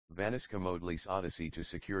Vanouska Moodley's Odyssey to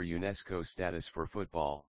secure UNESCO status for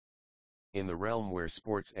football. In the realm where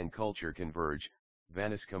sports and culture converge,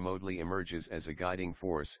 Vanouska Moodley emerges as a guiding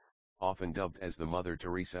force, often dubbed as the Mother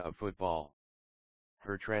Teresa of football.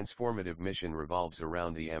 Her transformative mission revolves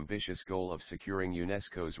around the ambitious goal of securing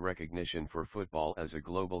UNESCO's recognition for football as a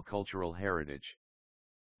global cultural heritage.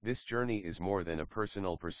 This journey is more than a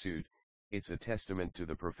personal pursuit, it's a testament to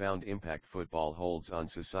the profound impact football holds on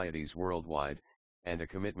societies worldwide, and a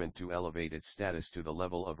commitment to elevate its status to the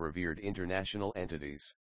level of revered international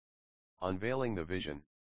entities. Unveiling the vision.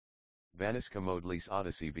 Vanouska Moodley's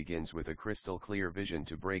Odyssey begins with a crystal-clear vision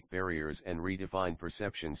to break barriers and redefine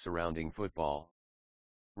perceptions surrounding football.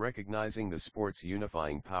 Recognizing the sport's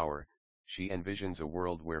unifying power, she envisions a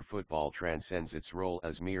world where football transcends its role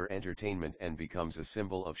as mere entertainment and becomes a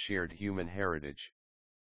symbol of shared human heritage.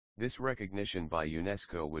 This recognition by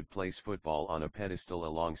UNESCO would place football on a pedestal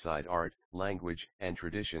alongside art, language, and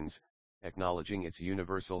traditions, acknowledging its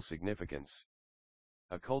universal significance.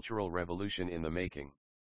 A cultural revolution in the making.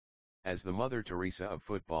 As the Mother Teresa of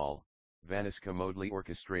football, Vanouska Moodley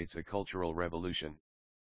orchestrates a cultural revolution.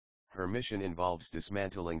 Her mission involves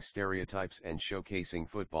dismantling stereotypes and showcasing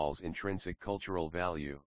football's intrinsic cultural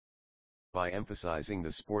value. By emphasizing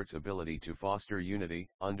the sport's ability to foster unity,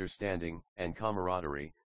 understanding, and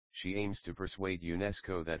camaraderie, she aims to persuade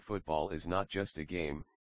UNESCO that football is not just a game,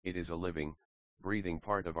 it is a living, breathing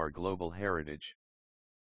part of our global heritage.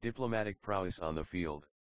 Diplomatic prowess on the field.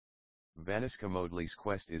 Vanouska Moodley's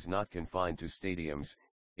quest is not confined to stadiums,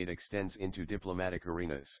 it extends into diplomatic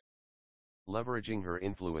arenas. Leveraging her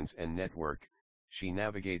influence and network, she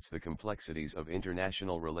navigates the complexities of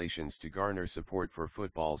international relations to garner support for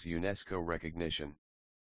football's UNESCO recognition.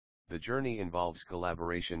 The journey involves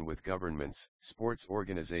collaboration with governments, sports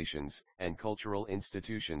organizations, and cultural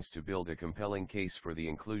institutions to build a compelling case for the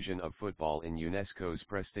inclusion of football in UNESCO's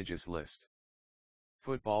prestigious list.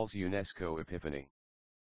 Football's UNESCO epiphany.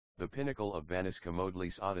 The pinnacle of Vanouska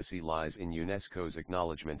Moodley's Odyssey lies in UNESCO's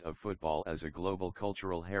acknowledgement of football as a global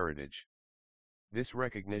cultural heritage. This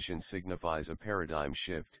recognition signifies a paradigm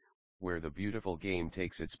shift, where the beautiful game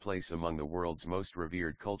takes its place among the world's most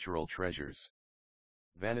revered cultural treasures.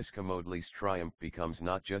 Vanouska Moodley's triumph becomes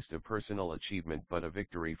not just a personal achievement but a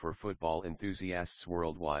victory for football enthusiasts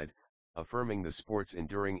worldwide, affirming the sport's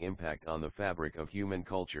enduring impact on the fabric of human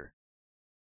culture.